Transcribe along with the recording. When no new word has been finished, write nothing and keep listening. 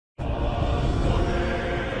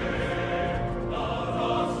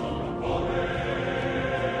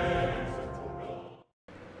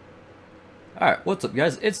Alright, what's up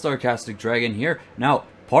guys? It's SarcasticDragon here. Now,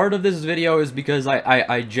 part of this video is because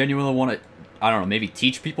I genuinely want to, I don't know, maybe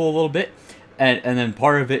teach people a little bit. And then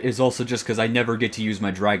part of it is also just because I never get to use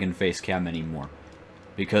my dragon face cam anymore.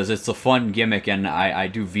 Because it's a fun gimmick and I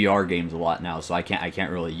do VR games a lot now, so I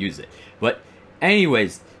can't really use it. But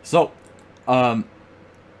anyways, so I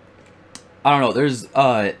don't know, there's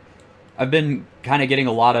I've been kind of getting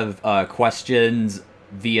a lot of questions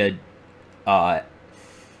via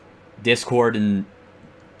Discord and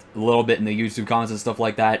a little bit in the YouTube comments and stuff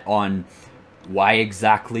like that on why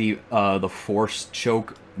exactly the force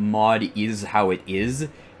choke mod is how it is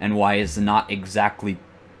and why it's not exactly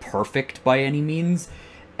perfect by any means.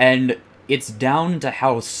 And it's down to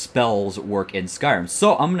how spells work in Skyrim.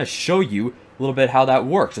 So I'm going to show you a little bit how that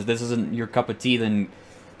works. If this isn't your cup of tea, then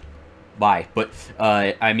bye. But,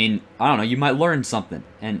 I mean, I don't know, you might learn something.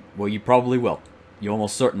 And, well, you probably will. You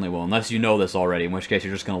almost certainly will, unless you know this already, in which case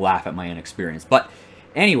you're just going to laugh at my inexperience. But,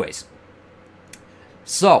 anyways.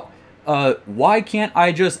 So, why can't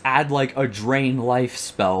I just add, like, a drain life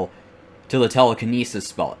spell to the telekinesis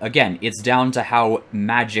spell? Again, it's down to how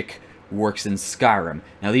magic works in Skyrim.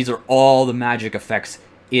 Now, these are all the magic effects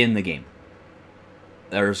in the game.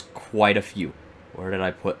 There's quite a few. Where did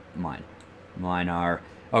I put mine? Mine are...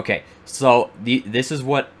 Okay, so, this is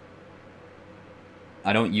what...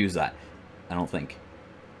 I don't use that. I don't think.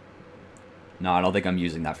 No, I don't think I'm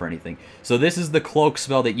using that for anything. So this is the cloak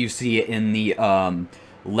spell that you see in the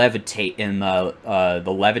levitate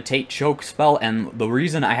the levitate choke spell, and the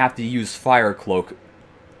reason I have to use fire cloak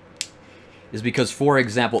is because, for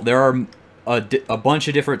example, there are a bunch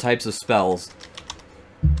of different types of spells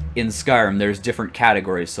in Skyrim. There's different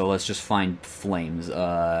categories, so let's just find flames.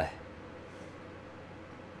 Yeah,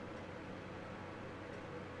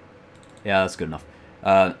 that's good enough.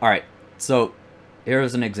 Alright. So,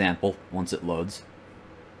 here's an example, once it loads.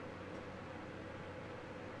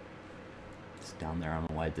 It's down there, I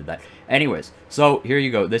don't know why I did that. Anyways, so here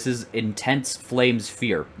you go. This is Intense Flame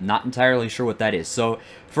Sphere. Not entirely sure what that is. So,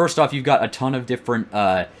 first off, you've got a ton of different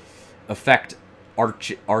effect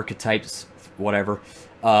archetypes, whatever.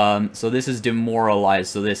 So this is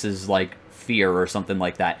Demoralized, so this is like Fear or something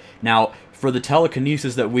like that. Now, for the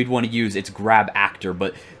telekinesis that we'd want to use, it's Grab Actor,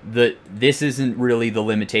 but this isn't really the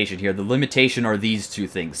limitation here. The limitation are these two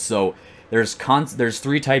things. So there's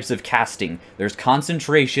three types of casting. There's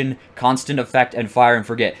Concentration, Constant Effect, and Fire and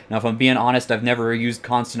Forget. Now, if I'm being honest, I've never used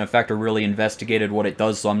Constant Effect or really investigated what it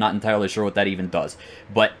does, so I'm not entirely sure what that even does.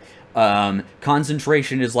 But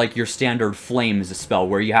Concentration is like your standard Flames spell,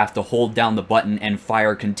 where you have to hold down the button and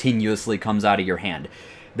fire continuously comes out of your hand.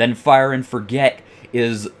 Then Fire and Forget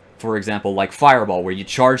is, for example, like Fireball, where you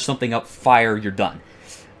charge something up, fire, you're done.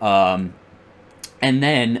 And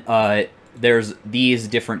then there's these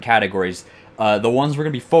different categories. The ones we're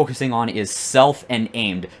going to be focusing on is Self and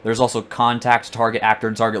Aimed. There's also Contact, Target Actor,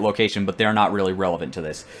 and Target Location, but they're not really relevant to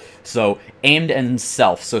this. So, Aimed and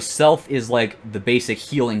Self. So, Self is like the basic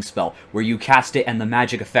healing spell, where you cast it and the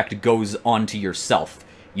magic effect goes onto yourself.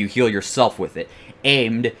 You heal yourself with it.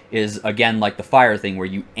 Aimed is, again, like the fire thing, where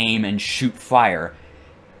you aim and shoot fire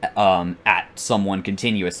at someone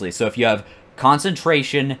continuously. So if you have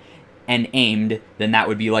Concentration and Aimed, then that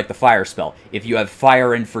would be like the fire spell. If you have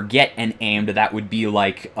Fire and Forget and Aimed, that would be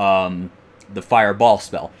like the Fireball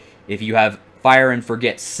spell. If you have Fire and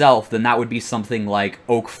Forget Self, then that would be something like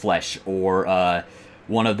Oak Flesh, or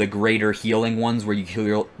one of the greater healing ones where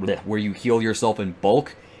you heal yourself in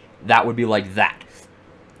bulk. That would be like that.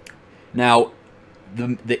 Now,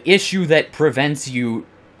 the issue that prevents you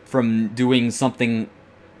from doing something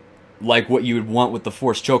like what you would want with the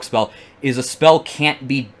Force Choke spell is a spell can't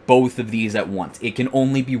be both of these at once. It can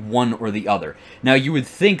only be one or the other. Now, you would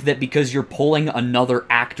think that because you're pulling another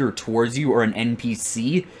actor towards you, or an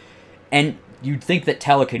NPC, and you'd think that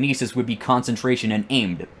telekinesis would be Concentration and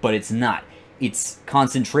Aimed, but it's not. It's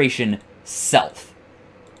Concentration Self.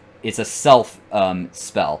 It's a self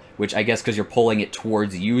spell, which I guess because you're pulling it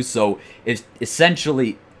towards you, so it's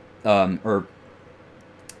essentially, or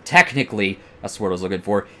technically, that's what I was looking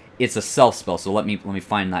for, it's a self spell. So let me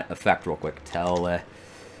find that effect real quick.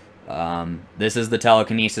 This is the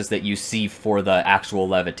telekinesis that you see for the actual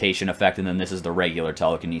levitation effect, and then this is the regular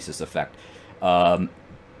telekinesis effect. Come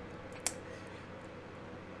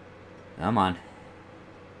on.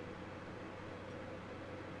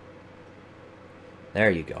 There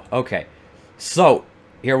you go. Okay. So,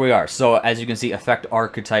 here we are. So, as you can see, effect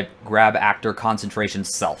archetype, Grab Actor, Concentration,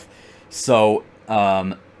 Self. So,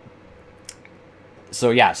 yeah.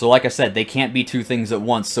 So, like I said, they can't be two things at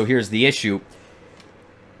once. So, here's the issue.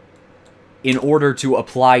 In order to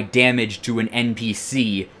apply damage to an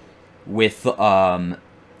NPC with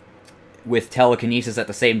with telekinesis at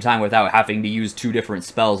the same time without having to use 2 different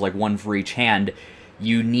spells, like 1 for each hand,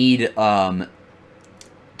 you need to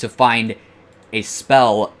find a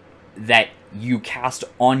spell that you cast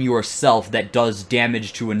on yourself that does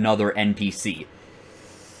damage to another NPC.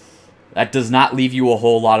 That does not leave you a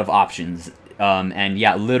whole lot of options. And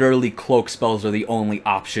yeah, literally cloak spells are the only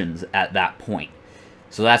options at that point.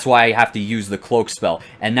 So that's why I have to use the cloak spell.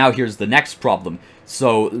 And now here's the next problem.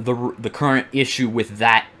 So the current issue with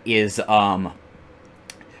that is,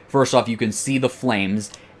 first off, you can see the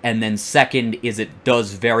flames, and then second is it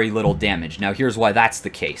does very little damage. Now here's why that's the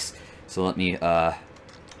case. So let me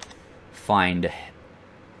find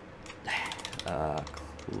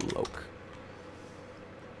cloak.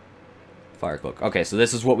 Fire cloak. Okay, so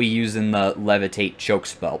this is what we use in the levitate choke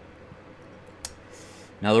spell.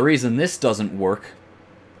 Now the reason this doesn't work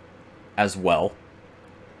as well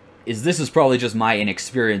is this is probably just my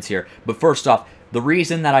inexperience here, but first off, the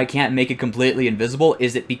reason that I can't make it completely invisible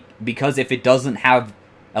is because if it doesn't have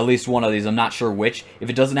at least one of these, I'm not sure which, if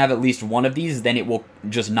it doesn't have at least one of these, then it will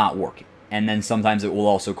just not work, and then sometimes it will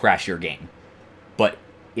also crash your game. But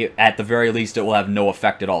at the very least, it will have no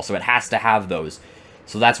effect at all, so it has to have those.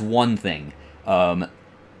 So that's one thing. The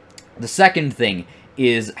second thing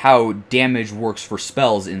is how damage works for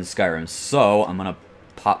spells in Skyrim. So I'm going to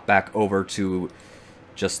pop back over to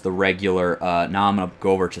just the regular, now I'm going to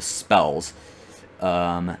go over to spells.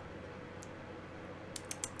 Let's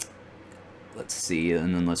see,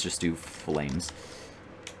 and then let's just do flames.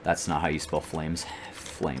 That's not how you spell flames.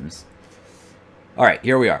 Flames. Alright,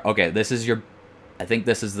 here we are. Okay, this is your, I think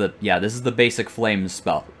this is the, yeah, this is the basic flames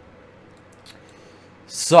spell.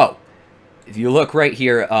 So, if you look right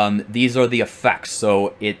here, these are the effects.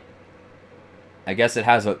 So I guess it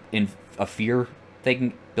has a fear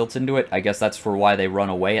thing built into it. I guess that's for why they run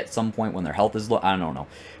away at some point when their health is low. I don't know.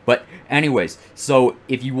 But anyways, so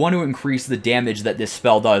if you want to increase the damage that this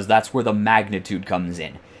spell does, that's where the magnitude comes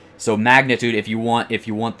in. So magnitude, if you want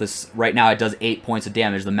this, right now it does 8 points of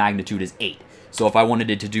damage, the magnitude is 8. So if I wanted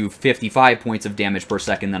it to do 55 points of damage per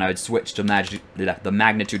second, then I would switch to the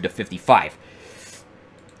magnitude to 55.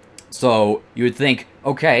 So you would think,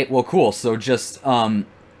 okay, well cool, so just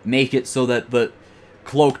make it so that the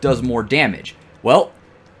cloak does more damage. Well,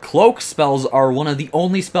 cloak spells are one of the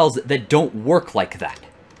only spells that don't work like that.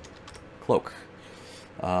 Cloak.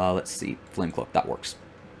 Let's see, flame cloak, that works.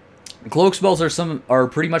 Cloak spells are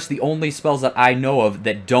pretty much the only spells that I know of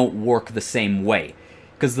that don't work the same way.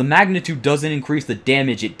 Because the magnitude doesn't increase the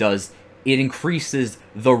damage it does, it increases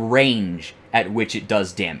the range at which it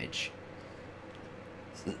does damage.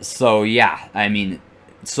 So yeah, I mean,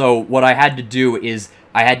 so what I had to do is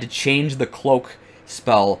I had to change the cloak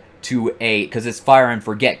spell to because it's fire and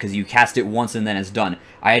forget, because you cast it once and then it's done.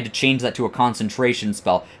 I had to change that to a concentration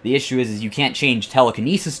spell. The issue is you can't change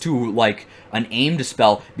telekinesis to, like, an aimed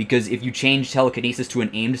spell, because if you change telekinesis to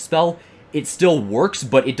an aimed spell, it still works,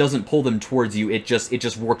 but it doesn't pull them towards you. It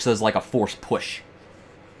just works as, like, a force push.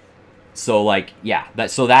 So, like, yeah,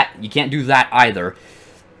 so you can't do that either.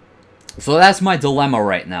 So that's my dilemma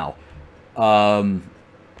right now. Yeah,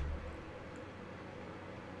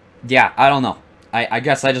 I don't know. I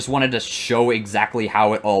guess I just wanted to show exactly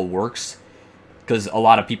how it all works, because a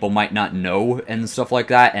lot of people might not know and stuff like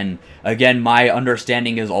that. And again, my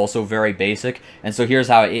understanding is also very basic. And so here's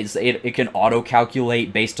how it is. It can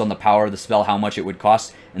auto-calculate based on the power of the spell how much it would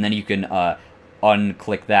cost, and then you can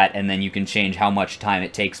unclick that, and then you can change how much time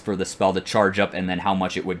it takes for the spell to charge up, and then how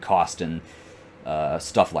much it would cost, and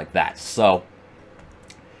stuff like that. So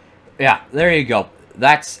yeah, there you go.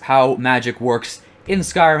 That's how magic works in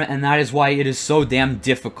Skyrim, and that is why it is so damn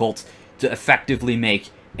difficult to effectively make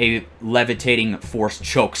a levitating force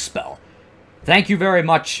choke spell. Thank you very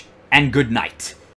much, and good night.